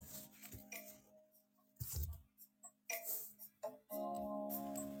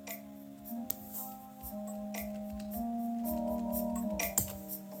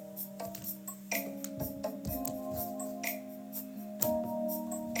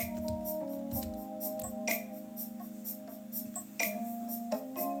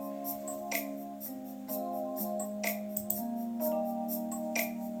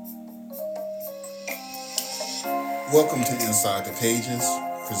Welcome to Inside the Pages,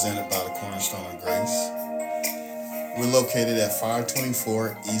 presented by the Cornerstone of Grace. We're located at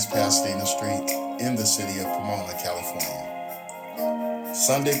 524 East Pasadena Street in the city of Pomona, California.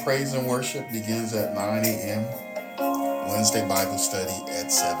 Sunday praise and worship begins at 9 a.m., Wednesday Bible study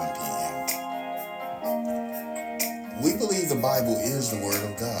at 7 p.m. We believe the Bible is the Word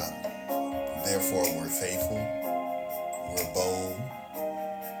of God. Therefore, we're faithful, we're bold.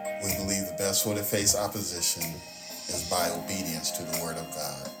 We believe the best way to face opposition is by obedience to the Word of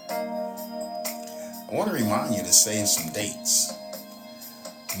God. I want to remind you to save some dates.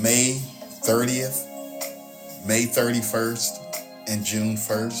 May 30th, May 31st, and June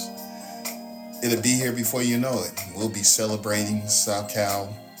 1st. It'll be here before you know it. We'll be celebrating South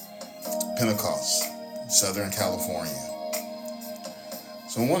Cal Pentecost, Southern California.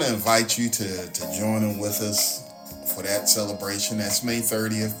 So I want to invite you to join in with us for that celebration. That's May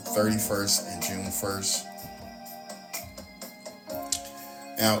 30th, 31st, and June 1st.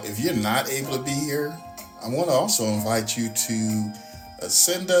 Now, if you're not able to be here, I want to also invite you to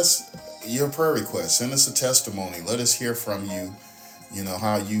send us your prayer request. Send us a testimony. Let us hear from you,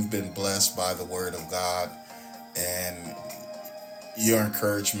 how you've been blessed by the Word of God and your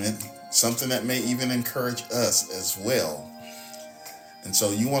encouragement, something that may even encourage us as well. And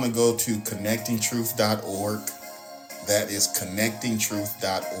so you want to go to connectingtruth.org. That is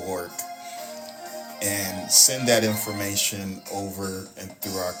connectingtruth.org. And send that information over and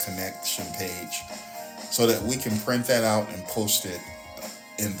through our connection page so that we can print that out and post it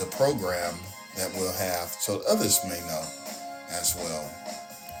in the program that we'll have so others may know as well.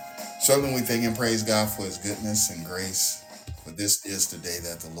 Certainly we thank and praise God for his goodness and grace, for this is the day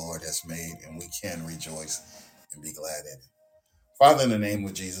that the Lord has made, and we can rejoice and be glad in it. Father, in the name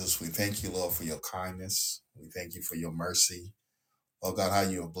of Jesus, we thank you, Lord, for your kindness. We thank you for your mercy. Oh God, how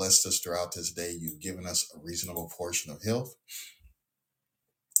you have blessed us throughout this day. You've given us a reasonable portion of health.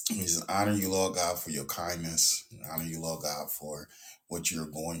 We just honor you, Lord God, for your kindness. We honor you, Lord God, for what you're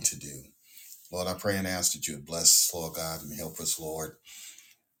going to do. Lord, I pray and ask that you would bless, Lord God, and help us, Lord,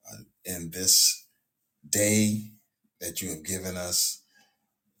 in this day that you have given us,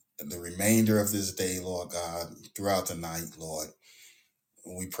 the remainder of this day, Lord God, throughout the night, Lord.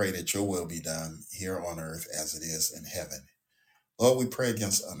 We pray that your will be done here on earth as it is in heaven. Lord, we pray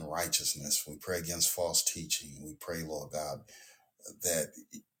against unrighteousness. We pray against false teaching. We pray, Lord God, that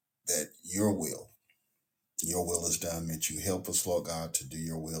your will is done, that you help us, Lord God, to do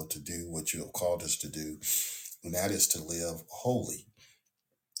your will, to do what you have called us to do, and that is to live holy,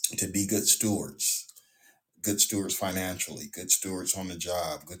 to be good stewards financially, good stewards on the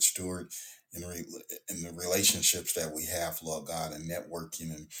job, good steward in the relationships that we have, Lord God, and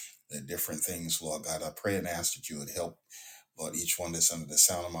networking and the different things, Lord God. I pray and ask that you would help, Lord, each one that's under the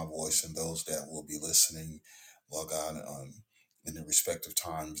sound of my voice and those that will be listening, Lord God, in the respective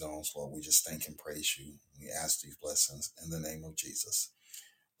time zones, Lord. We just thank and praise you. We ask these blessings in the name of Jesus.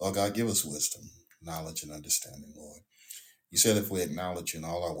 Lord God, give us wisdom, knowledge, and understanding, Lord. You said if we acknowledge you in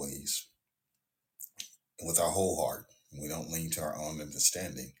all our ways, with our whole heart, and we don't lean to our own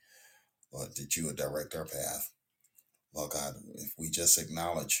understanding, Lord, that you would direct our path. Lord God, if we just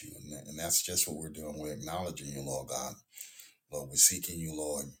acknowledge you, and that's just what we're doing, we're acknowledging you, Lord God. Lord, we're seeking you,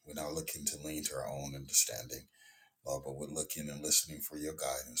 Lord. We're not looking to lean to our own understanding, Lord, but we're looking and listening for your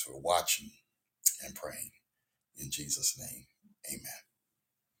guidance. We're watching and praying. In Jesus' name, amen.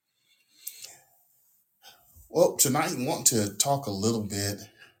 Well, tonight we want to talk a little bit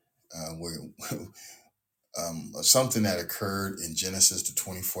of something that occurred in Genesis, the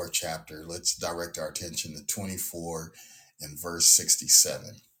 24th chapter. Let's direct our attention to 24 and verse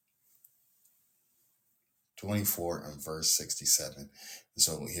 67. 24 and verse 67.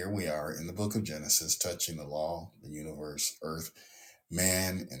 So here we are in the book of Genesis, touching the law, the universe, earth,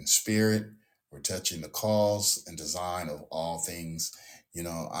 man, and spirit. We're touching the cause and design of all things.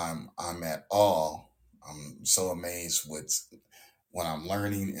 I'm at awe. I'm so amazed with when I'm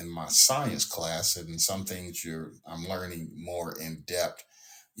learning in my science class, and some things I'm learning more in depth.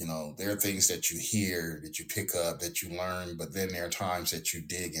 There are things that you hear, that you pick up, that you learn, but then there are times that you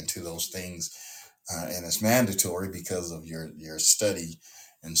dig into those things, and it's mandatory because of your study.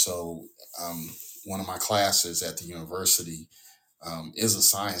 And so one of my classes at the university is a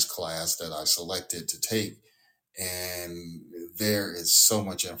science class that I selected to take. And there is so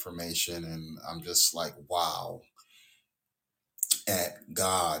much information, and I'm just like, wow, at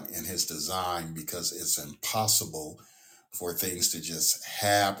God and his design, because it's impossible for things to just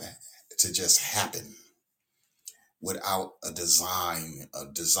happen without a designer.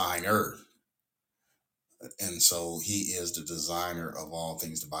 And so he is the designer of all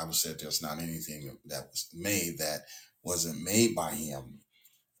things. The Bible said there's not anything that was made that wasn't made by him.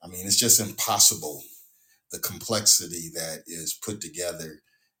 I mean, it's just impossible, the complexity that is put together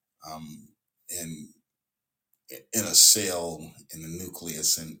um, in in a cell, in the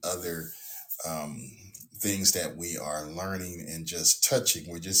nucleus, and other um, things that we are learning and just touching.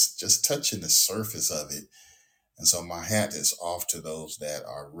 We're just touching the surface of it. And so my hat is off to those that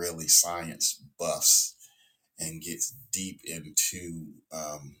are really science buffs and gets deep into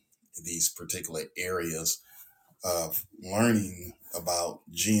these particular areas of learning about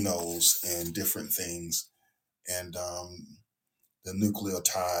genomes and different things, and the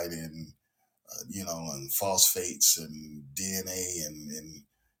nucleotide, and and phosphates and DNA, and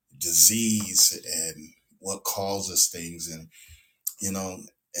disease, and what causes things. And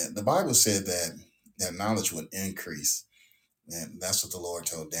and the Bible said that knowledge would increase, and that's what the Lord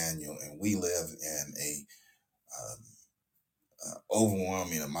told Daniel. And we live in a um,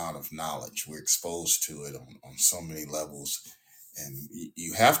 overwhelming amount of knowledge. We're exposed to it on so many levels, and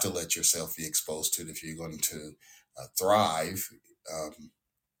you have to let yourself be exposed to it if you're going to thrive um,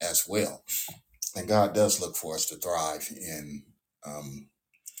 as well. And God does look for us to thrive um,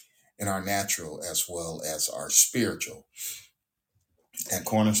 in our natural as well as our spiritual. At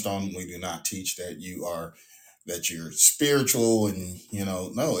Cornerstone, we do not teach that you're spiritual, and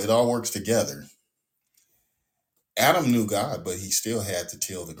no, it all works together. Adam knew God, but he still had to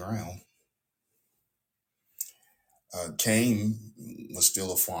till the ground. Cain was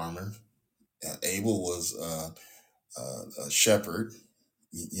still a farmer. Abel was a shepherd.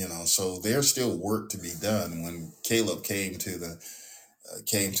 So there's still work to be done. When Caleb came to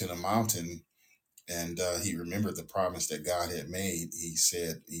the mountain, and he remembered the promise that God had made,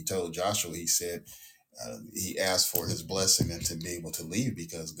 he told Joshua, he asked for his blessing and to be able to leave,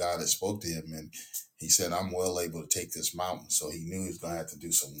 because God had spoke to him, and he said, I'm well able to take this mountain. So he knew he was going to have to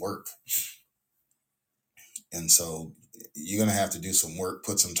do some work. And so you're going to have to do some work,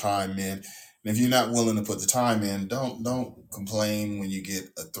 put some time in. And if you're not willing to put the time in, don't complain when you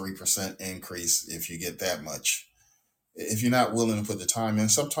get a 3% increase, if you get that much. If you're not willing to put the time in,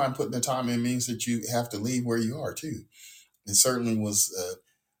 sometimes putting the time in means that you have to leave where you are too. It certainly was.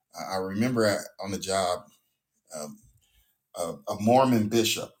 I remember on the job, um, a Mormon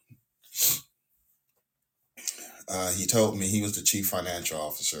bishop. He told me he was the chief financial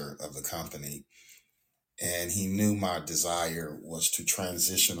officer of the company, and he knew my desire was to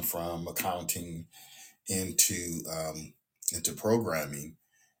transition from accounting into programming.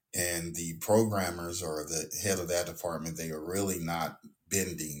 And the programmers, or the head of that department, they were really not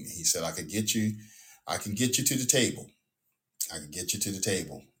bending. He said, I can get you to the table. I can get you to the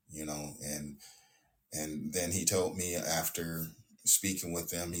table, and then he told me, after speaking with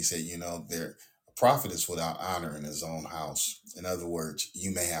them, he said, a prophet is without honor in his own house. In other words,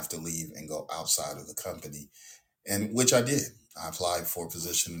 you may have to leave and go outside of the company, and which I did. I applied for a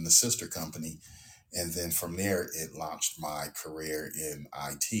position in the sister company, and then from there, it launched my career in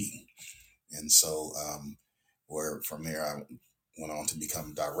IT. And so, where from there, I went on to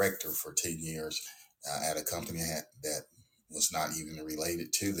become director for 10 years at a company that was not even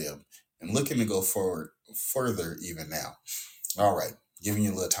related to them, and looking to go forward further even now. All right, giving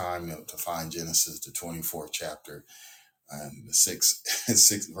you a little time to find Genesis, the 24th chapter, and the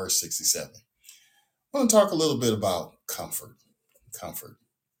 6 verse 67. I want to talk a little bit about comfort. Comfort.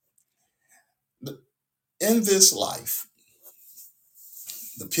 In this life,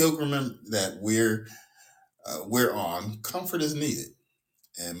 the pilgrim that we're on, comfort is needed.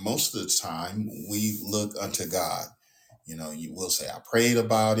 And most of the time, we look unto God. You will say, I prayed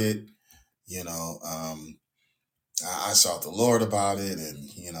about it. I sought the Lord about it,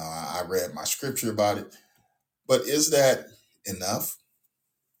 and I read my scripture about it. But is that enough?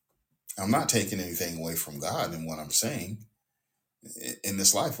 I'm not taking anything away from God in what I'm saying. In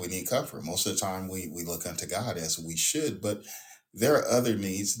this life, we need comfort. Most of the time, we look unto God, as we should, but there are other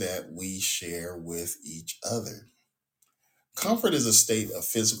needs that we share with each other. Comfort is a state of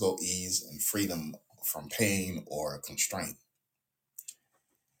physical ease and freedom from pain or constraint.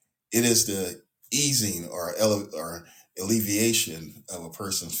 It is the easing or alleviation of a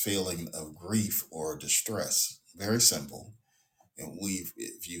person's feeling of grief or distress. Very simple. And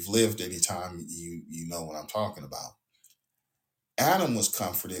if you've lived any time, you know what I'm talking about. Adam was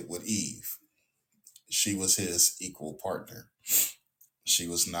comforted with Eve. She was his equal partner. She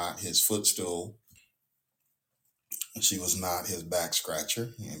was not his footstool. She was not his back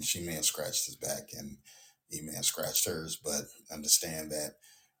scratcher. And she may have scratched his back, and he may have scratched hers, but understand that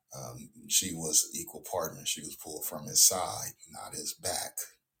she was equal partner. She was pulled from his side, not his back.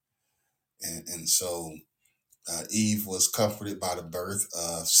 And so Eve was comforted by the birth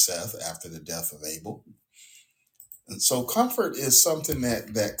of Seth after the death of Abel. And so comfort is something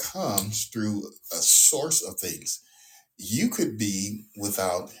that comes through a source of things. You could be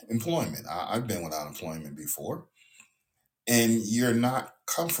without employment. I've been without employment before, and you're not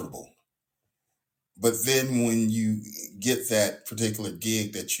comfortable. But then when you get that particular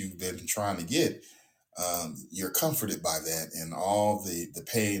gig that you've been trying to get, you're comforted by that, and all the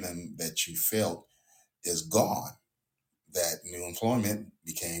pain that you felt is gone. That new employment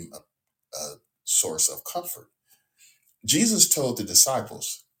became a source of comfort. Jesus told the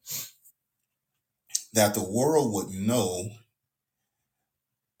disciples that the world would know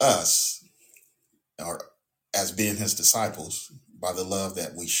us, or as being his disciples, by the love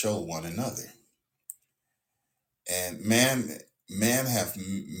that we show one another. And man have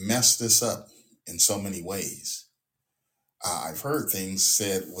messed this up in so many ways. I've heard things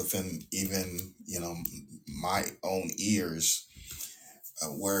said within even my own ears,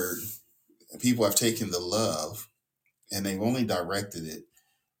 where people have taken the love and they've only directed it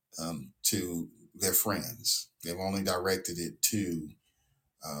to their friends. They've only directed it to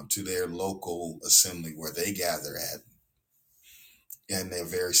their local assembly where they gather at, and they're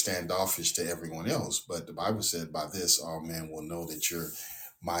very standoffish to everyone else. But the Bible said, "By this, all men will know that you're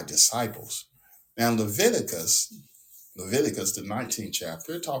my disciples." Now, Leviticus, the 19th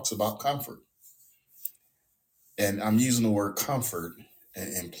chapter, it talks about comfort, and I'm using the word comfort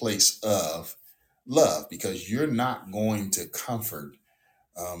in place of love, because you're not going to comfort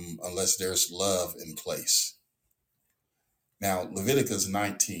unless there's love in place. Now, Leviticus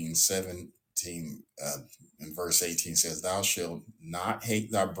 19:17 in verse 18 says, "Thou shalt not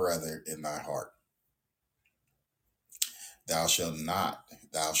hate thy brother in thy heart. Thou shalt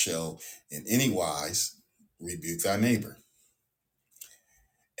in any wise rebuke thy neighbor,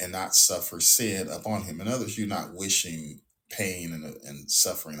 and not suffer sin upon him." In other words, you're not wishing pain and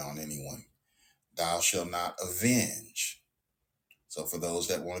suffering on anyone. Thou shalt not avenge. So for those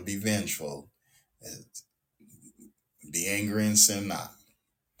that want to be vengeful, be angry and sin not.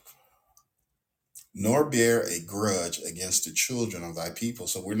 Nor bear a grudge against the children of thy people.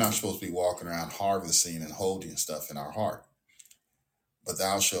 So we're not supposed to be walking around harvesting and holding stuff in our heart. But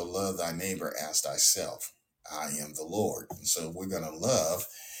thou shalt love thy neighbor as thyself. I am the Lord. And so we're going to love,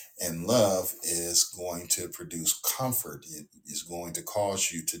 and love is going to produce comfort. It is going to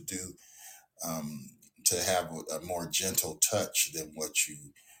cause you to do, to have a more gentle touch than what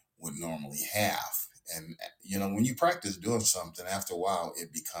you would normally have. And, when you practice doing something, after a while,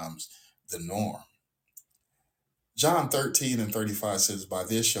 it becomes the norm. John 13:35 says, "By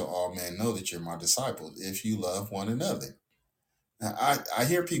this shall all men know that you're my disciples, if you love one another." Now, I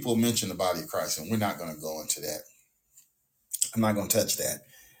hear people mention the body of Christ, and we're not going to go into that. I'm not going to touch that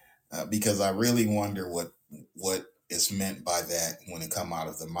because I really wonder what is meant by that when it come out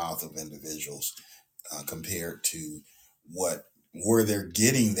of the mouth of individuals, compared to where they're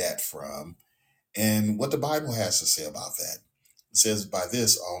getting that from and what the Bible has to say about that. It says, "By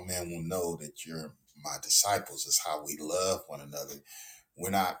this all men will know that you're my disciples," is how we love one another. We're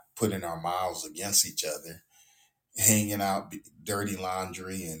not putting our mouths against each other, hanging out dirty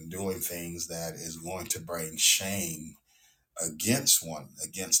laundry and doing things that is going to bring shame against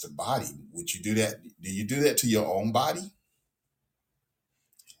the body. Would you do that? Do you do that to your own body?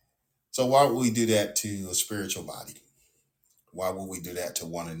 So why would we do that to a spiritual body? Why would we do that to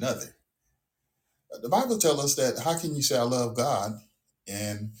one another? The Bible tells us that how can you say I love God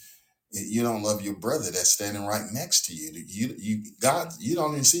and you don't love your brother that's standing right next to you? You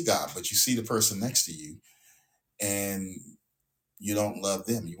don't even see God, but you see the person next to you, and you don't love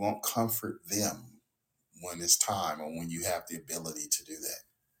them. You won't comfort them when it's time or when you have the ability to do that.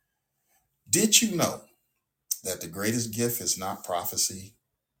 Did you know that the greatest gift is not prophecy,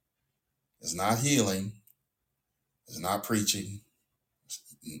 is not healing, is not preaching,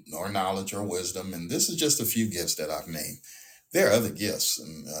 nor knowledge or wisdom? And this is just a few gifts that I've named. There are other gifts,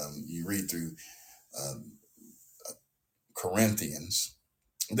 and you read through Corinthians.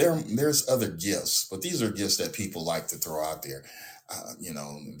 There's other gifts, but these are gifts that people like to throw out there.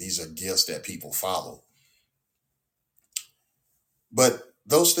 These are gifts that people follow. But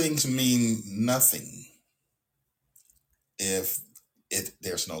those things mean nothing if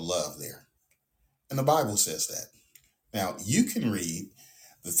there's no love there. And the Bible says that. Now, you can read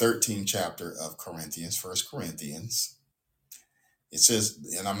the 13th chapter of Corinthians, 1 Corinthians. It says,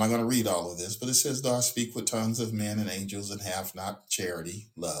 and I'm not going to read all of this, but it says, "Though I speak with tongues of men and angels and have not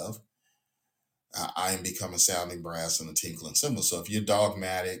charity, love, I am become a sounding brass and a tinkling cymbal." So if you're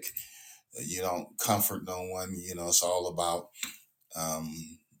dogmatic, you don't comfort no one, it's all about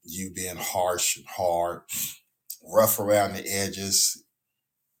you being harsh and hard. rough around the edges.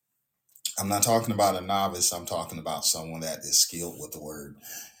 I'm not talking about a novice. I'm talking about someone that is skilled with the word,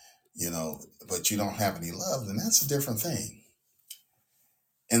 but you don't have any love, then that's a different thing.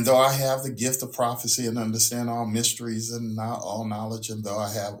 And though I have the gift of prophecy and understand all mysteries and not all knowledge, and though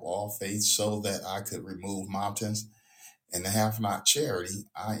I have all faith so that I could remove mountains and have not charity,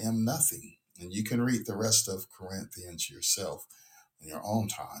 I am nothing. And you can read the rest of Corinthians yourself in your own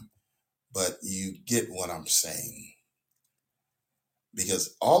time. But you get what I'm saying.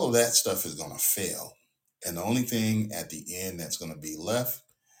 Because all of that stuff is going to fail. And the only thing at the end that's going to be left,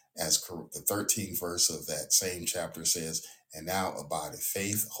 as the 13th verse of that same chapter says, and now abideth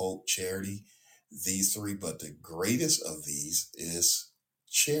faith, hope, charity, these three, but the greatest of these is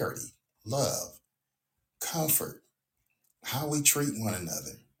charity, love, comfort, how we treat one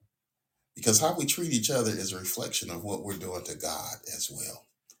another. Because how we treat each other is a reflection of what we're doing to God as well.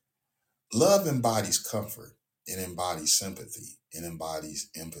 Love embodies comfort. It embodies sympathy. It embodies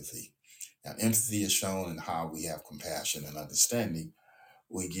empathy. Now, empathy is shown in how we have compassion and understanding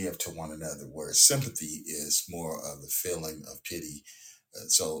we give to one another, whereas sympathy is more of the feeling of pity.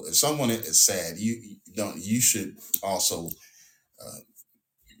 So if someone is sad, you should also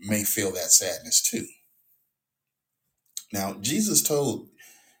may feel that sadness too. Now, Jesus told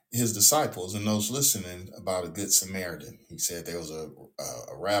his disciples and those listening about a good Samaritan. He said there was a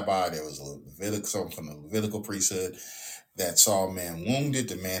rabbi, there was someone from the Levitical priesthood that saw a man wounded.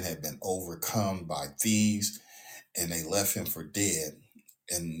 The man had been overcome by thieves, and they left him for dead.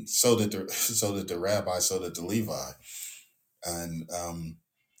 And so did the rabbi, so did the Levi. And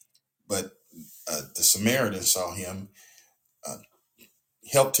but the Samaritan saw him, uh,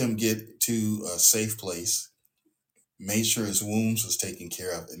 helped him get to a safe place, made sure his wounds was taken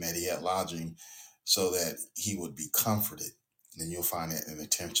care of, and that he had lodging, so that he would be comforted. And you'll find that in the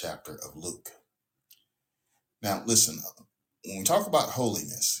 10th chapter of Luke. Now, listen, when we talk about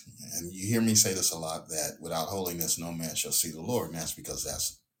holiness, and you hear me say this a lot, that without holiness, no man shall see the Lord. And that's because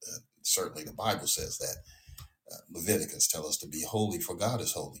that's certainly the Bible says that. Leviticus tell us to be holy, for God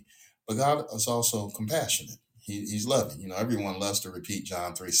is holy. But God is also compassionate. He's loving. Everyone loves to repeat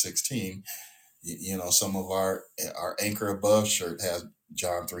John 3:16. Some of our Anchor Above shirt has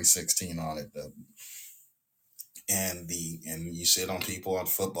John 3:16 on it. And you see it on people on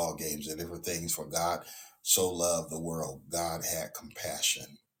football games and different things. For God so loved the world. God had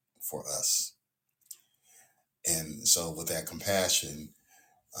compassion for us. And so with that compassion,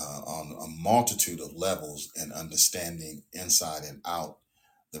 on a multitude of levels and understanding inside and out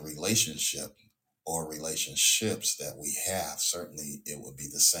the relationship or relationships that we have, certainly it would be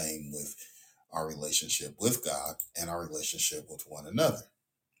the same with our relationship with God and our relationship with one another.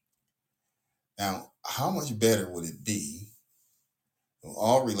 Now, how much better would it be if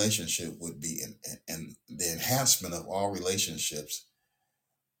all relationship would be, and the enhancement of all relationships,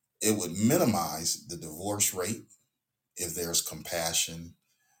 it would minimize the divorce rate if there's compassion,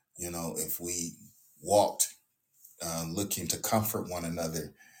 if we walked looking to comfort one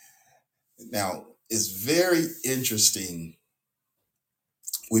another. Now, it's very interesting.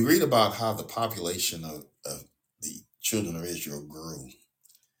 We read about how the population of the children of Israel grew.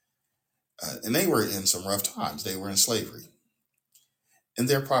 And they were in some rough times. They were in slavery. And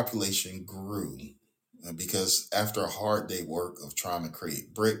their population grew because after a hard day work of trying to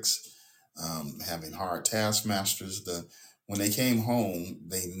create bricks, having hard taskmasters, when they came home,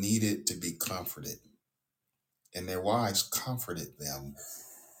 they needed to be comforted. And their wives comforted them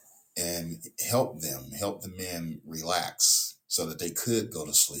and help the men relax so that they could go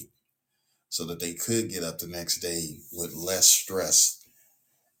to sleep, so that they could get up the next day with less stress.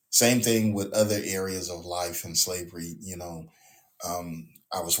 Same thing with other areas of life and slavery.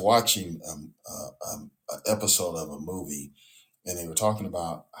 I was watching an episode of a movie, and they were talking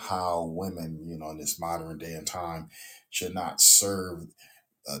about how women, in this modern day and time, should not serve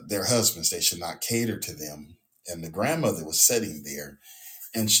their husbands. They should not cater to them. And the grandmother was sitting there,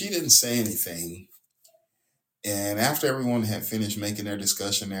 and she didn't say anything. And after everyone had finished making their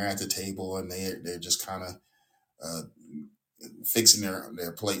discussion, they're at the table and they're just kind of uh, fixing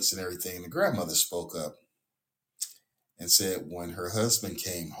their plates and everything. The grandmother spoke up and said when her husband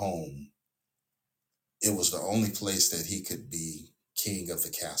came home, it was the only place that he could be king of the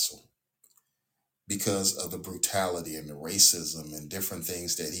castle because of the brutality and the racism and different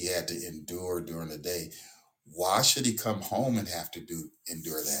things that he had to endure during the day. Why should he come home and have to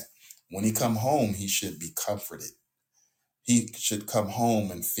endure that? When he come home, he should be comforted. He should come home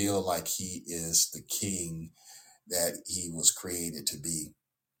and feel like he is the king that he was created to be.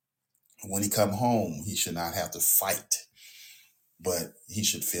 When he come home, he should not have to fight but he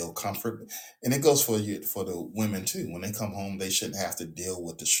should feel comfort. And it goes for you, for the women too. When they come home, they shouldn't have to deal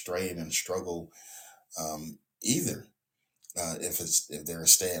with the strain and struggle either. If they're a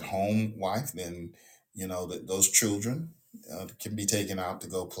stay-at-home wife, then those children can be taken out to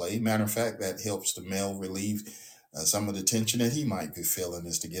go play. Matter of fact, that helps the male relieve some of the tension that he might be feeling,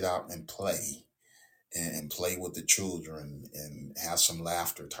 is to get out and play, and play with the children and have some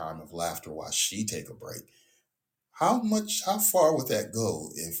laughter, time of laughter, while she take a break. How far would that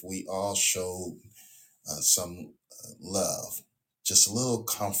go if we all showed some love, just a little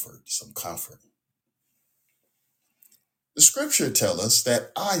comfort, some comfort? The scripture tell us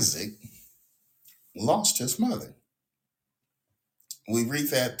that Isaac lost his mother. We read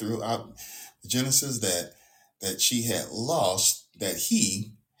that throughout Genesis, that he had lost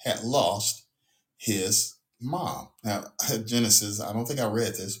his mom. Now, Genesis, I don't think I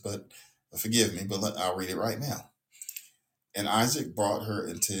read this, but forgive me, but I'll read it right now. And Isaac brought her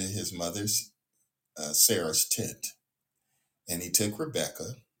into his mother's, Sarah's tent, and he took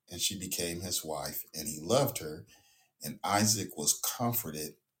Rebekah, and she became his wife, and he loved her. And Isaac was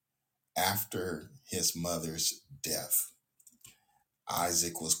comforted after his mother's death.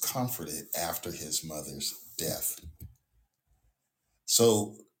 Isaac was comforted after his mother's death.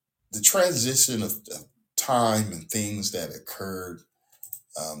 So the transition of time and things that occurred,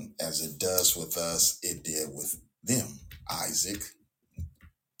 as it does with us, it did with them. Isaac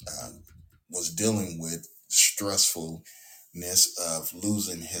uh, was dealing with stressfulness of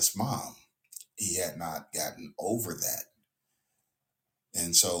losing his mom. He had not gotten over that.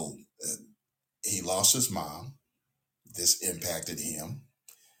 And so he lost his mom. This impacted him.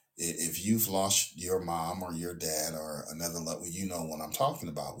 If you've lost your mom or your dad or another loved one, you know what I'm talking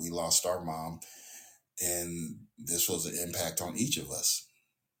about. We lost our mom, and this was an impact on each of us.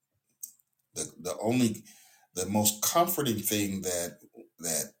 The most comforting thing that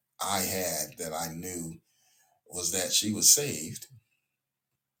I had, that I knew, was that she was saved,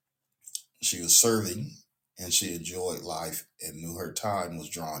 she was serving, and she enjoyed life and knew her time was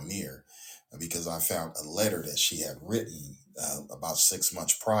drawing near, because I found a letter that she had written about 6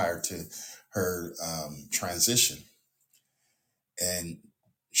 months prior to her transition. And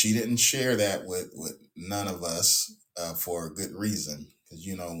she didn't share that with none of us, for a good reason.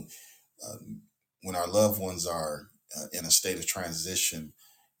 Because, uh, when our loved ones are in a state of transition,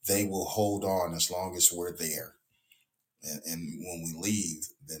 they will hold on as long as we're there. And when we leave,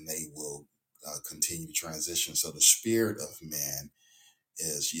 then they will continue to transition. So the spirit of man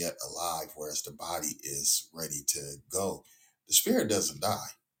is yet alive, whereas the body is ready to go. The spirit doesn't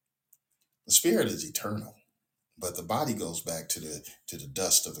die. The spirit is eternal, but the body goes back to the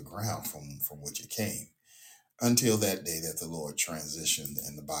dust of the ground from which it came, until that day that the Lord transitioned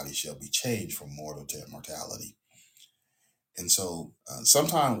and the body shall be changed from mortal to immortality. And so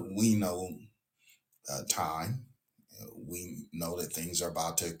sometimes we know time. We know that things are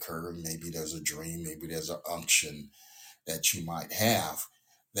about to occur. Maybe there's a dream, maybe there's an unction that you might have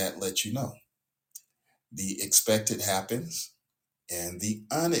that lets you know. The expected happens and the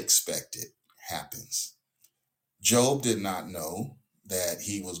unexpected happens. Job did not know that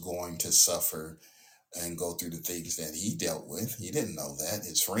he was going to suffer and go through the things that he dealt with. He didn't know that.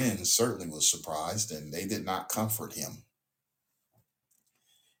 His friends certainly was surprised, and they did not comfort him.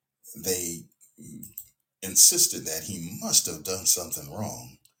 They insisted that he must have done something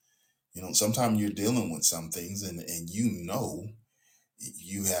wrong. Sometimes you're dealing with some things, and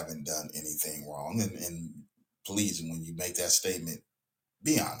you haven't done anything wrong. And please, when you make that statement,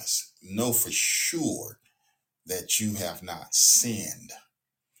 be honest. Know for sure that you have not sinned,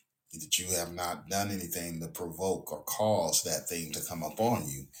 that you have not done anything to provoke or cause that thing to come upon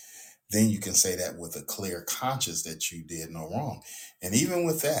you. Then you can say that with a clear conscience that you did no wrong. And even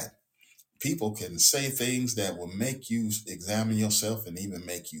with that, people can say things that will make you examine yourself and even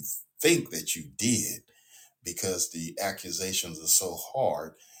make you think that you did, because the accusations are so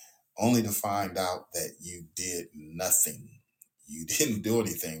hard, only to find out that you did nothing. You didn't do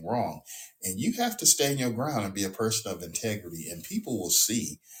anything wrong. And you have to stand your ground and be a person of integrity. And people will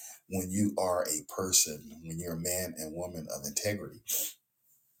see when you are a person, when you're a man and woman of integrity.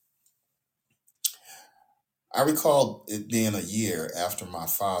 I recall it being a year after my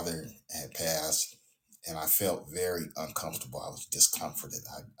father had passed, and I felt very uncomfortable. I was discomforted.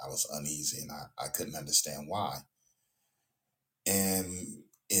 I was uneasy, and I couldn't understand why. And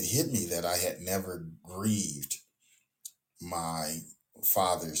it hit me that I had never grieved my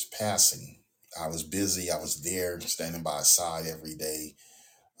father's passing. I was busy. I was there, standing by his side every day,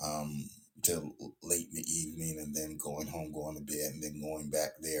 um, till late in the evening, and then going home, going to bed, and then going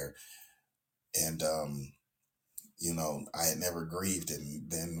back there. And I had never grieved. And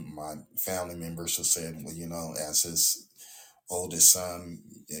then my family members were saying, well, as his oldest son,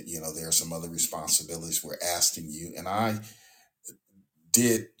 there are some other responsibilities we're asking you. And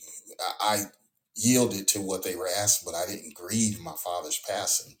did, I yielded to what they were asking, but I didn't grieve my father's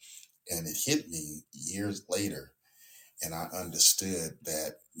passing. And it hit me years later. And I understood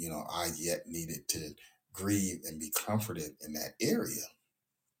that, I yet needed to grieve and be comforted in that area.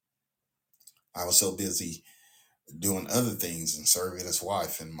 I was so busy doing other things and serving his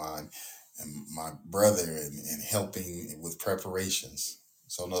wife and my brother and helping with preparations.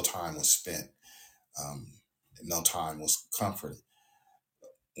 So no time was spent. Um, no time was comforted.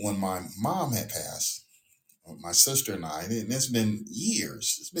 When my mom had passed, my sister and I, and it's been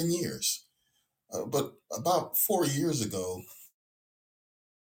years. It's been years. But about 4 years ago,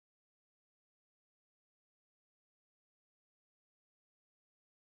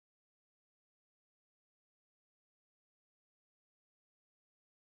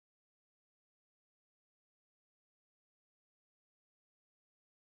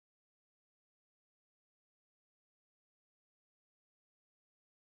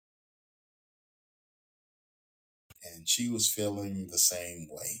 and she was feeling the same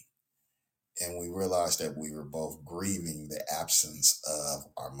way. And we realized that we were both grieving the absence of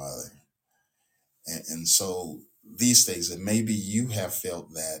our mother. And so these days, and maybe you have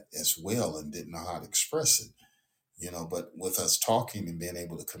felt that as well and didn't know how to express it, but with us talking and being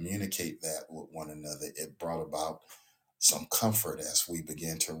able to communicate that with one another, it brought about some comfort as we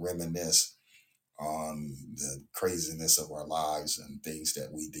began to reminisce on the craziness of our lives and things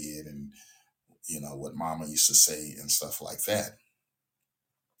that we did and, what mama used to say and stuff like that.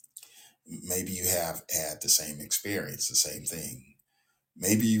 Maybe you have had the same experience, the same thing.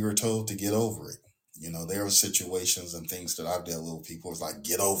 Maybe you were told to get over it. There are situations and things that I've dealt with people. It's like,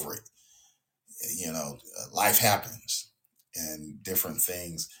 get over it. Life happens and different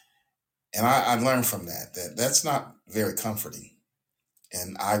things. And I learned from that that's not very comforting.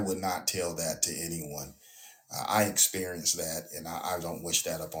 And I would not tell that to anyone. I experienced that, and I don't wish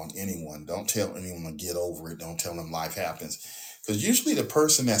that upon anyone. Don't tell anyone to get over it. Don't tell them life happens. Because usually the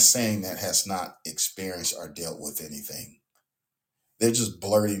person that's saying that has not experienced or dealt with anything. They're just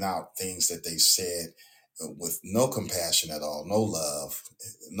blurting out things that they said with no compassion at all, no love,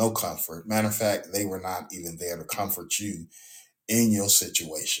 no comfort. Matter of fact, they were not even there to comfort you in your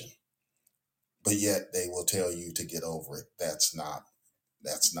situation. But yet they will tell you to get over it. That's not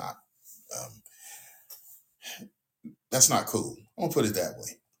um, that's not cool. I'm gonna put it that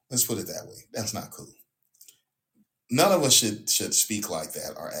way. Let's put it that way. That's not cool. None of us should speak like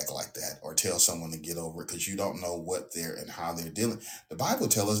that or act like that or tell someone to get over it because you don't know what they're and how they're dealing. The Bible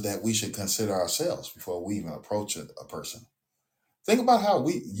tells us that we should consider ourselves before we even approach a person. Think about how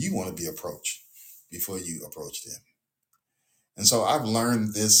you want to be approached before you approach them. And so I've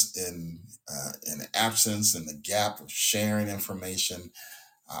learned this in the absence and the gap of sharing information.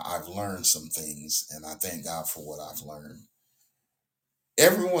 I've learned some things, and I thank God for what I've learned.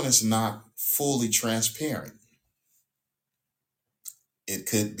 Everyone is not fully transparent. It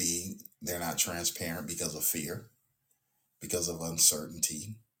could be they're not transparent because of fear, because of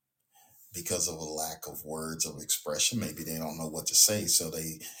uncertainty, because of a lack of words of expression. Maybe they don't know what to say, so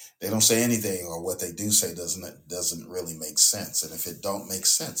they don't say anything, or what they do say doesn't really make sense. And if it don't make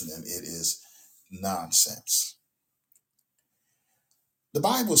sense, then it is nonsense. The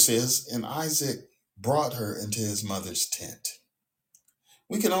Bible says, and Isaac brought her into his mother's tent.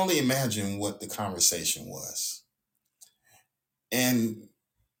 We can only imagine what the conversation was. And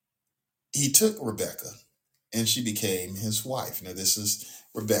he took Rebecca and she became his wife. Now, this is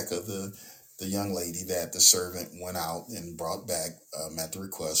Rebecca, the young lady that the servant went out and brought back at the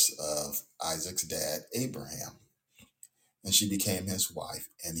request of Isaac's dad, Abraham. And she became his wife,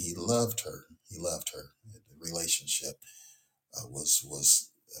 and he loved her. He loved her. The relationship was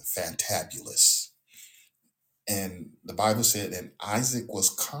fantabulous. And the Bible said, and Isaac was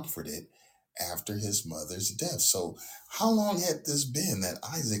comforted after his mother's death. So, how long had this been that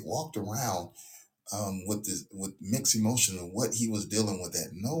Isaac walked around with mixed emotions and what he was dealing with that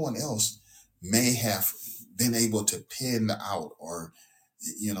no one else may have been able to pin out or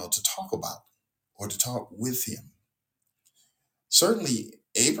to talk about or to talk with him? Certainly,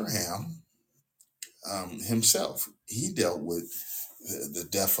 Abraham himself, he dealt with the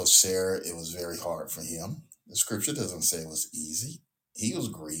death of Sarah. It was very hard for him. The scripture doesn't say it was easy. He was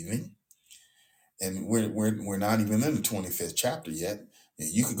grieving, and we're not even in the 25th chapter yet. And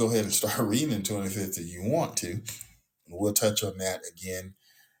you could go ahead and start reading in 25th if you want to. We'll touch on that again.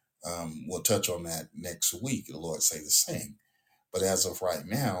 We'll touch on that next week. The Lord say the same. But as of right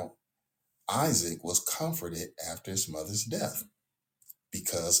now, Isaac was comforted after his mother's death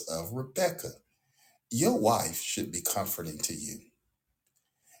because of Rebekah. Your wife should be comforting to you.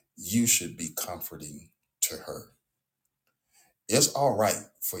 You should be comforting to her. It's all right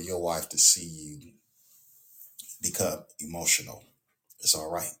for your wife to see you become emotional. It's all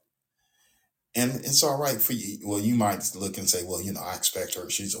right. And it's all right for you. Well, you might look and say, well, I expect her,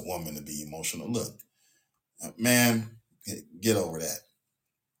 she's a woman, to be emotional. Look, man, get over that.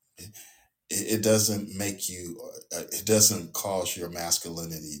 It doesn't make you, it doesn't cause your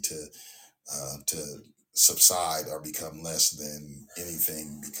masculinity to subside or become less than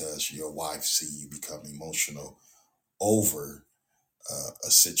anything because your wife see you become emotional over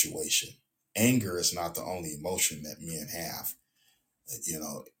a situation. Anger is not the only emotion that men have, you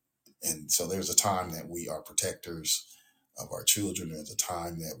know, and so there's a time that we are protectors of our children. There's a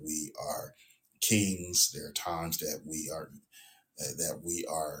time that we are kings. There are times that we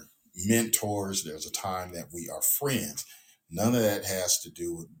are mentors. There's a time that we are friends. None of that has to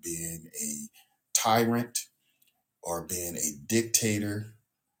do with being a tyrant or being a dictator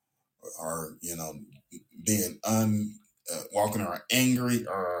or being walking around angry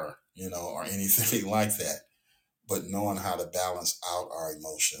or or anything like that, but knowing how to balance out our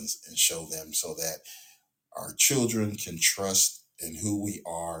emotions and show them so that our children can trust in who we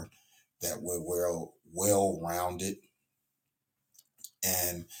are, that we're well rounded,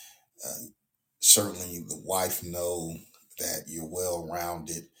 and uh, certainly the wife know that you're well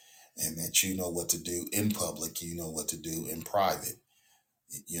rounded and that you know what to do in public, you know what to do in private,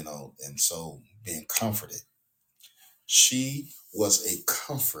 and so being comforted. She was a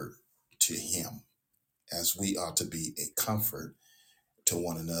comfort to him, as we ought to be a comfort to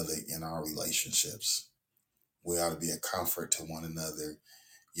one another in our relationships. We ought to be a comfort to one another.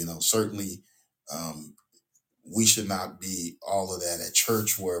 Certainly, um, we should not be all of that at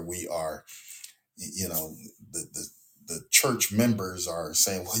church where we are, the church members are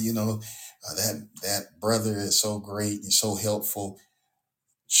saying, well, that brother is so great and so helpful.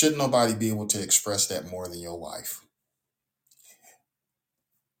 Should nobody be able to express that more than your wife?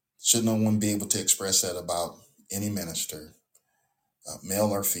 Should no one be able to express that about any minister, male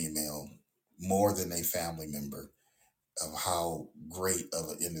or female, more than a family member, of how great of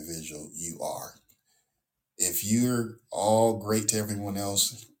an individual you are? If you're all great to everyone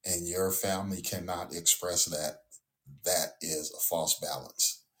else and your family cannot express that, that is a false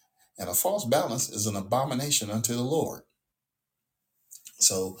balance. And a false balance is an abomination unto the Lord.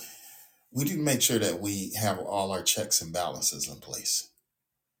 So we need to make sure that we have all our checks and balances in place.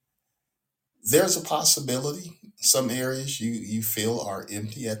 There's a possibility some areas you feel are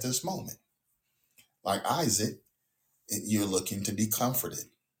empty at this moment. Like Isaac, you're looking to be comforted.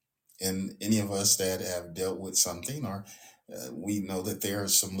 And any of us that have dealt with something, or we know that there are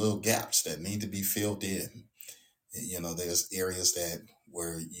some little gaps that need to be filled in. There's areas that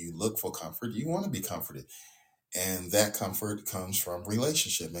where you look for comfort, you want to be comforted. And that comfort comes from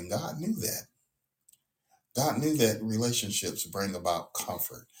relationship. And God knew that. God knew that relationships bring about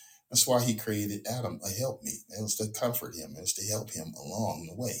comfort. That's why he created Adam a helpmeet. It was to comfort him. It was to help him along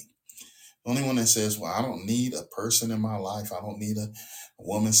the way. The only one that says, well, I don't need a person in my life. I don't need a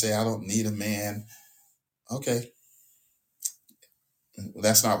woman say, I don't need a man. Okay.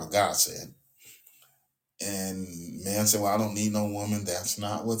 That's not what God said. And man said, well, I don't need no woman. That's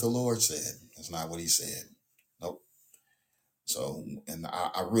not what the Lord said. That's not what he said. Nope. So, and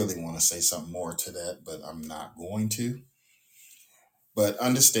I really want to say something more to that, but I'm not going to. But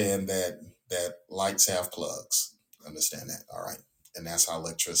understand that lights have plugs. Understand that. All right. And that's how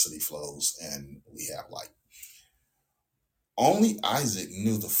electricity flows and we have light. Only Isaac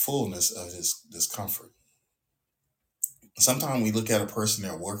knew the fullness of his discomfort. Sometimes we look at a person,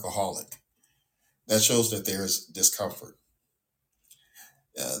 they're a workaholic. That shows that there's discomfort.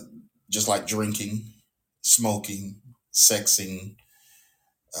 Uh, just like drinking, smoking, sexing,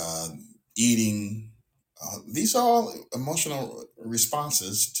 uh, eating. These are all emotional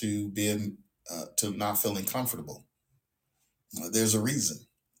responses to being to not feeling comfortable. There's a reason,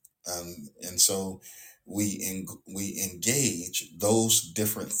 and so we engage those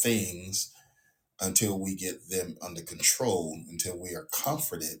different things until we get them under control, until we are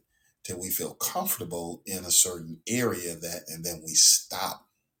comforted, till we feel comfortable in a certain area, that and then we stop,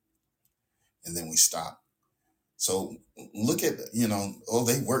 and then we stop. So look at, oh,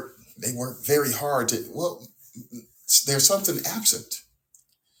 they work very hard to, well, there's something absent.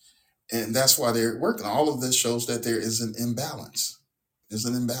 And that's why they're working. All of this shows that there is an imbalance. There's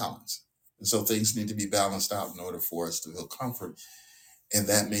an imbalance. And so things need to be balanced out in order for us to feel comfort. And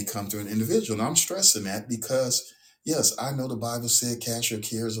that may come to an individual. And I'm stressing that because Yes, I know the Bible said, cast your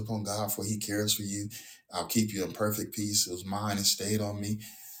cares upon God, for he cares for you. I'll keep you in perfect peace. It was mine and stayed on me.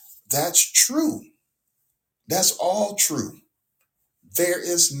 That's true. That's all true. There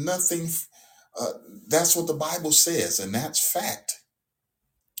is nothing, uh, that's what the Bible says, and that's fact.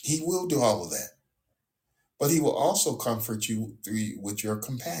 He will do all of that. But he will also comfort you with your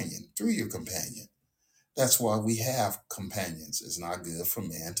companion, through your companion. That's why we have companions. It's not good for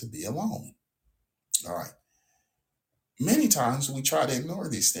man to be alone. All right. Many times we try to ignore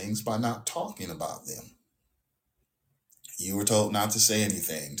these things by not talking about them. You were told not to say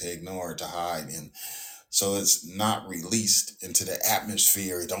anything, to ignore, to hide. And so it's not released into the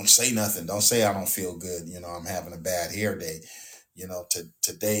atmosphere. Don't say nothing. Don't say I don't feel good. I'm having a bad hair day.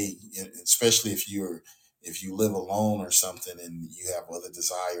 Today, especially if you live alone or something and you have other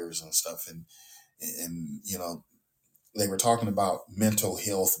desires and stuff, and they were talking about mental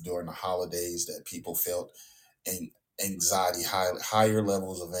health during the holidays, that people felt anxiety, higher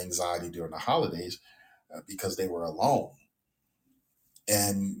levels of anxiety during the holidays because they were alone.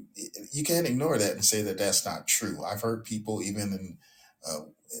 And you can't ignore that and say that that's not true. I've heard people uh,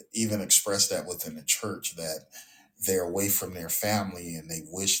 even express that within the church, that they're away from their family and they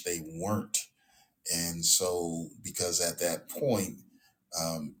wish they weren't. And so, because at that point,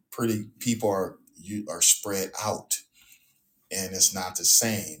 pretty people are spread out, and it's not the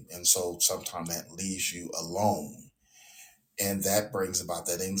same. And so sometimes that leaves you alone, and that brings about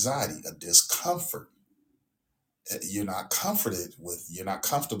that anxiety, a discomfort. You're not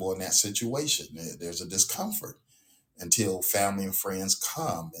comfortable in that situation. There's a discomfort until family and friends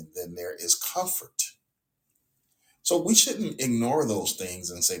come, and then there is comfort. So we shouldn't ignore those things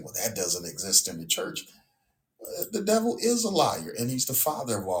and say, well, that doesn't exist in the church. The devil is a liar, and he's the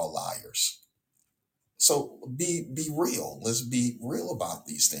father of all liars. So be real. Let's be real about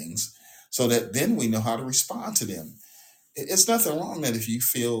these things, so that then we know how to respond to them. It's nothing wrong that if you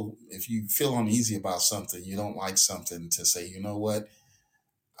feel uneasy about something, you don't like something, to say, you know what,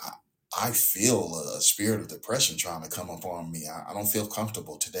 I, I feel a spirit of depression trying to come upon me. I don't feel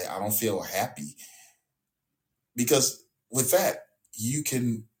comfortable today. I don't feel happy, because with that you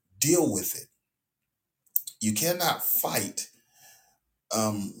can deal with it. You cannot fight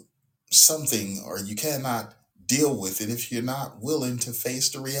um, something, or you cannot deal with it if you're not willing to face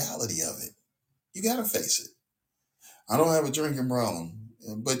the reality of it. You got to face it. I don't have a drinking problem,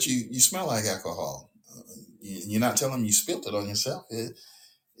 but you smell like alcohol. You're not telling me you spilled it on yourself.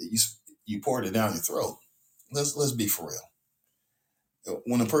 You you poured it down your throat. Let's be for real.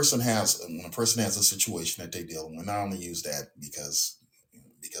 When a person has a situation that they deal with, I only use that because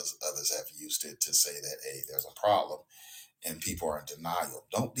others have used it to say that, hey, there's a problem and people are in denial.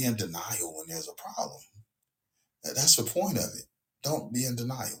 Don't be in denial when there's a problem. That's the point of it. Don't be in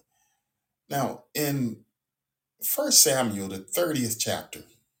denial. Now, in First Samuel, the 30th chapter,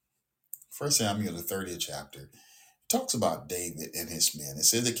 First Samuel, the 30th chapter, talks about David and his men. It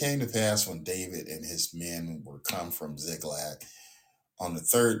says it came to pass when David and his men were come from Ziklag on the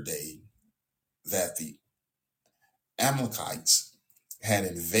third day, that the Amalekites had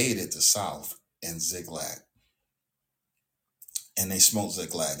invaded the south and Ziklag, and they smote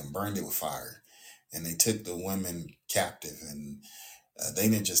Ziklag and burned it with fire. And they took the women captive, and they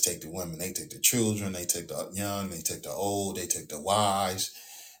didn't just take the women; they took the children, they took the young, they took the old, they took the wives,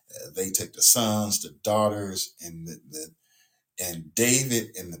 they took the sons, the daughters, and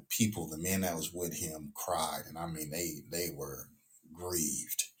David and the people, the men that was with him, cried, and I mean they were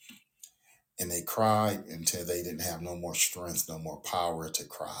grieved, and they cried until they didn't have no more strength, no more power to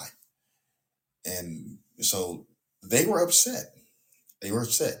cry, and so they were upset. They were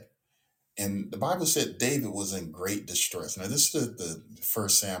upset. And the Bible said David was in great distress. Now, this is the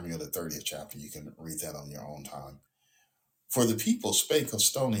First Samuel, the 30th chapter. You can read that on your own time. For the people spake of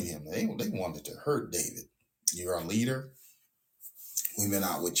stoning him. They wanted to hurt David. You're our leader. We've been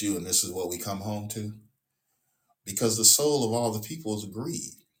out with you, and this is what we come home to. Because the soul of all the people is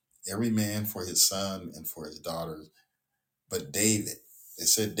grieved, every man for his son and for his daughters. But David, it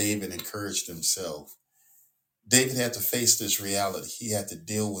said David encouraged himself. David had to face this reality. He had to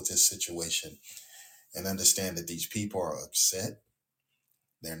deal with this situation and understand that these people are upset.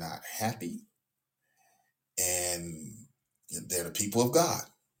 They're not happy, and they're the people of God,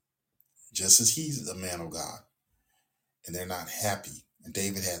 just as he's a man of God, and they're not happy. And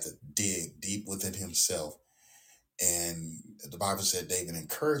David had to dig deep within himself. And the Bible said David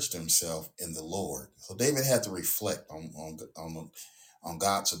encouraged himself in the Lord. So David had to reflect on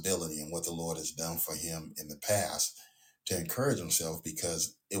God's ability and what the Lord has done for him in the past, to encourage himself,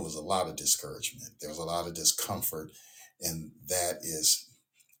 because it was a lot of discouragement. There was a lot of discomfort, and that is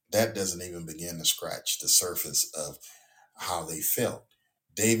That doesn't even begin to scratch the surface of how they felt.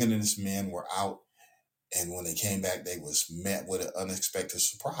 David and his men were out, and when they came back, they was met with an unexpected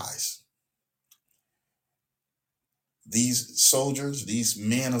surprise. These soldiers, these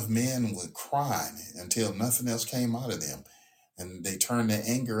men of men, were crying until nothing else came out of them, and they turned their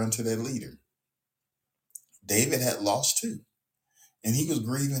anger unto their leader. David had lost too, and he was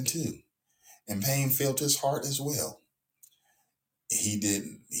grieving too, and pain filled his heart as well.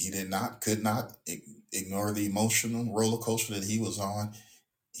 Could not ignore the emotional roller coaster that he was on.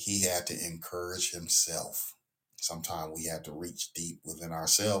 He had to encourage himself. Sometimes we had to reach deep within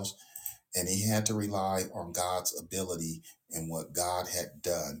ourselves, and he had to rely on God's ability and what God had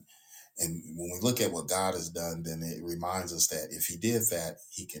done. And when we look at what God has done, then it reminds us that if he did that,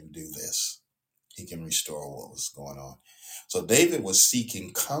 he can do this. He can restore what was going on. So David was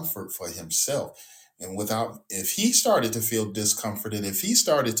seeking comfort for himself. And if he started to feel discomforted, if he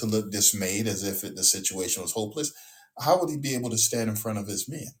started to look dismayed as if the situation was hopeless, how would he be able to stand in front of his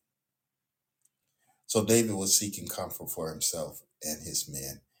men? So David was seeking comfort for himself and his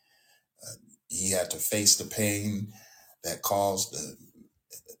men. He had to face the pain that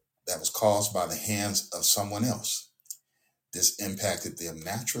was caused by the hands of someone else. This impacted them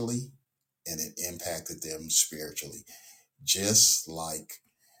naturally, and it impacted them spiritually, just like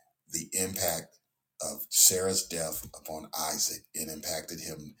the impact of Sarah's death upon Isaac. It impacted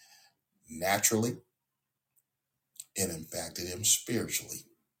him naturally, it impacted him spiritually.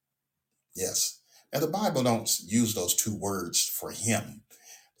 Yes. Now the Bible don't use those two words for him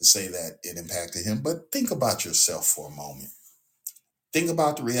to say that it impacted him, but think about yourself for a moment. Think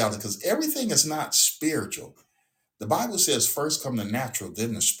about the reality, because everything is not spiritual. The Bible says first come the natural,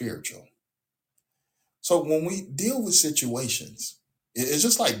 then the spiritual. So when we deal with situations, it's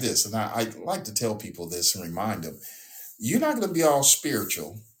just like this. And I like to tell people this and remind them, you're not going to be all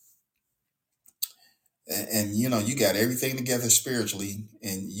spiritual. And you got everything together spiritually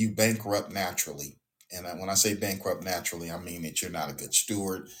and you bankrupt naturally. And when I say bankrupt naturally, I mean that you're not a good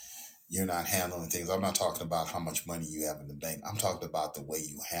steward. You're not handling things. I'm not talking about how much money you have in the bank. I'm talking about the way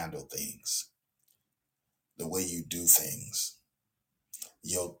you handle things, the way you do things.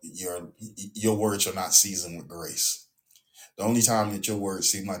 Your words are not seasoned with grace. The only time that your words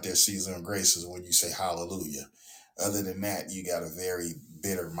seem like they're seasoned with grace is when you say hallelujah. Other than that, you got a very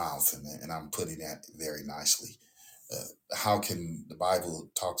bitter mouth, and I'm putting that very nicely. How can the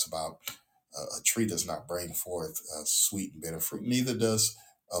Bible talks about a tree does not bring forth sweet and bitter fruit, neither does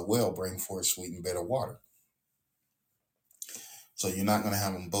a well bring forth sweet and bitter water. So you're not going to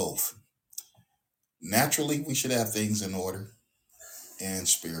have them both. Naturally, we should have things in order, and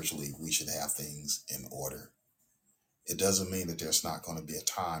spiritually, we should have things in order. It doesn't mean that there's not going to be a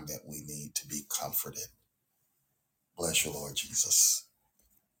time that we need to be comforted. Bless you, Lord Jesus.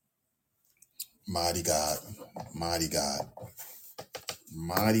 Mighty God, mighty God,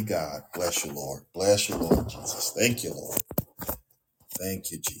 mighty God. Bless you, Lord. Bless you, Lord Jesus. Thank you, Lord.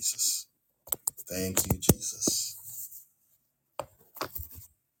 Thank you, Jesus. Thank you, Jesus.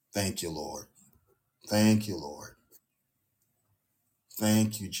 Thank you, Lord. Thank you, Lord.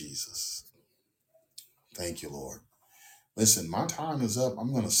 Thank you, Jesus. Thank you, Lord. Listen, my time is up.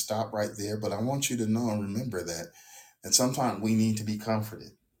 I'm going to stop right there, but I want you to know and remember that sometimes we need to be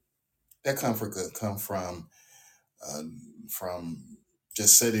comforted. That comfort could come uh, from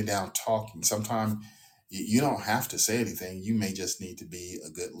just sitting down talking. Sometimes you don't have to say anything. You may just need to be a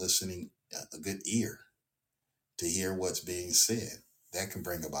good ear to hear what's being said. That can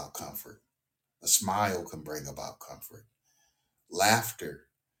bring about comfort. A smile can bring about comfort. Laughter.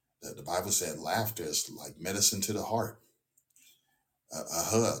 The Bible said laughter is like medicine to the heart. A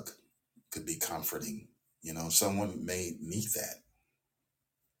hug could be comforting. Someone may need that.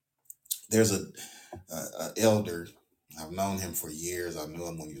 There's a elder. I've known him for years. I knew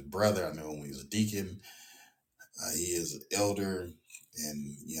him when he was a brother. I knew him when he was a deacon. He is an elder,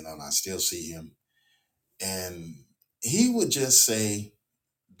 and I still see him. And he would just say,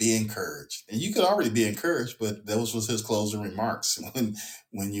 "Be encouraged." And you could already be encouraged, but those was his closing remarks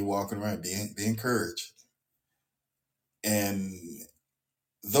when you're walking around. Be encouraged. And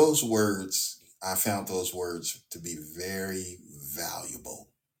those words, I found those words to be very valuable.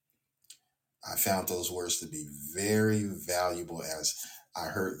 I found those words to be very valuable as I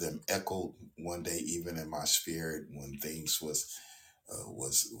heard them echoed one day, even in my spirit when things was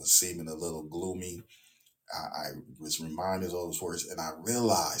seeming a little gloomy. I was reminded of those words, and I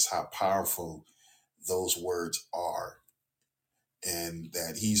realized how powerful those words are, and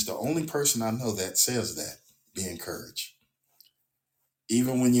that he's the only person I know that says that. Be encouraged.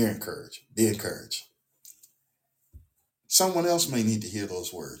 Even when you're encouraged, be encouraged. Someone else may need to hear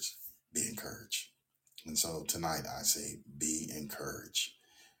those words. Be encouraged. And so tonight I say, be encouraged.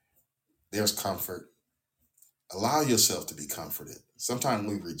 There's comfort. Allow yourself to be comforted. Sometimes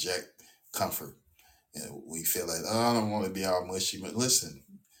we reject comfort. We feel like, oh, I don't want to be all mushy. But listen,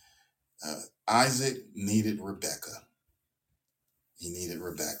 Isaac needed Rebekah. He needed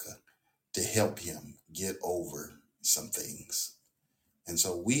Rebekah to help him get over some things. And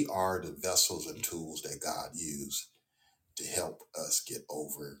so we are the vessels and tools that God used to help us get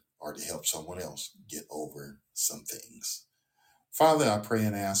over or to help someone else get over some things. Father, I pray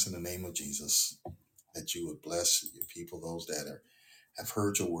and ask in the name of Jesus that you would bless your people, those that have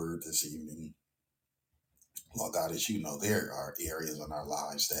heard your word this evening. Lord God, as you know, there are areas in our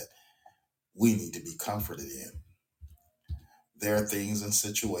lives that we need to be comforted in. There are things and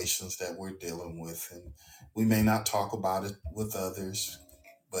situations that we're dealing with, and we may not talk about it with others,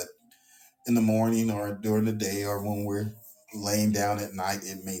 but in the morning or during the day or when we're laying down at night,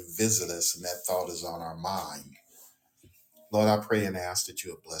 it may visit us and that thought is on our mind. Lord, I pray and ask that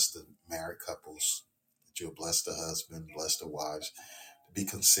you would bless the married couples, that you would bless the husband, bless the wives, to be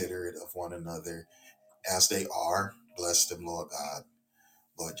considerate of one another as they are. Bless them, Lord God,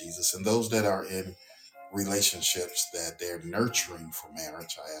 Lord Jesus. And those that are in relationships that they're nurturing for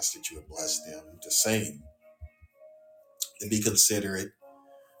marriage, I ask that you would bless them the same, to be considerate,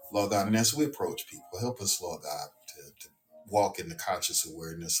 Lord God. And as we approach people, help us, Lord God, to walk in the conscious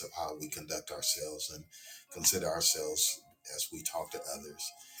awareness of how we conduct ourselves and consider ourselves as we talk to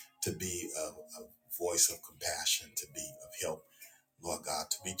others, to be a voice of compassion, to be of help, Lord God,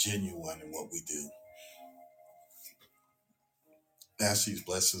 to be genuine in what we do. Ask these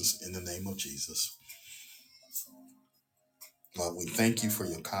blessings in the name of Jesus. Lord, we thank you for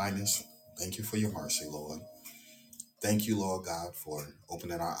your kindness. Thank you for your mercy, Lord. Thank you, Lord God, for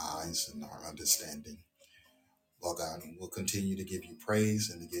opening our eyes and our understanding. Lord God, we'll continue to give you praise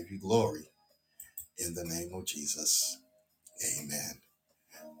and to give you glory in the name of Jesus. Amen.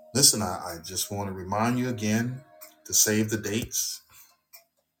 Listen, I just want to remind you again to save the dates,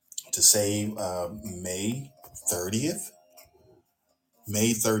 to save May 30th,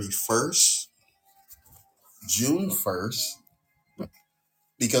 May 31st, June 1st,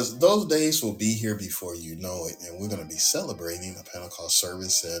 because those days will be here before you know it. And we're going to be celebrating a Pentecost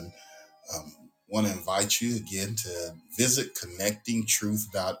service. And want to invite you again to visit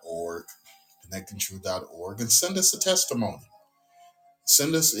connectingtruth.org, connectingtruth.org, and send us a testimony.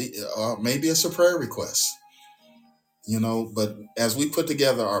 Send us, maybe it's a prayer request, but as we put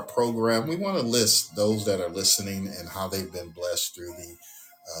together our program, we want to list those that are listening and how they've been blessed through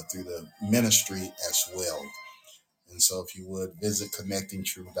the ministry as well. And so if you would visit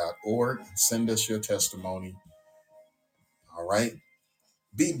connectingtruth.org and send us your testimony. All right.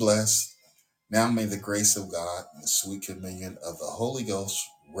 Be blessed. Now may the grace of God and the sweet communion of the Holy Ghost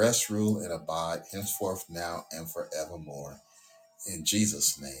rest, rule, and abide henceforth, now, and forevermore. In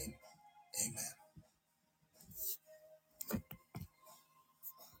Jesus' name, amen.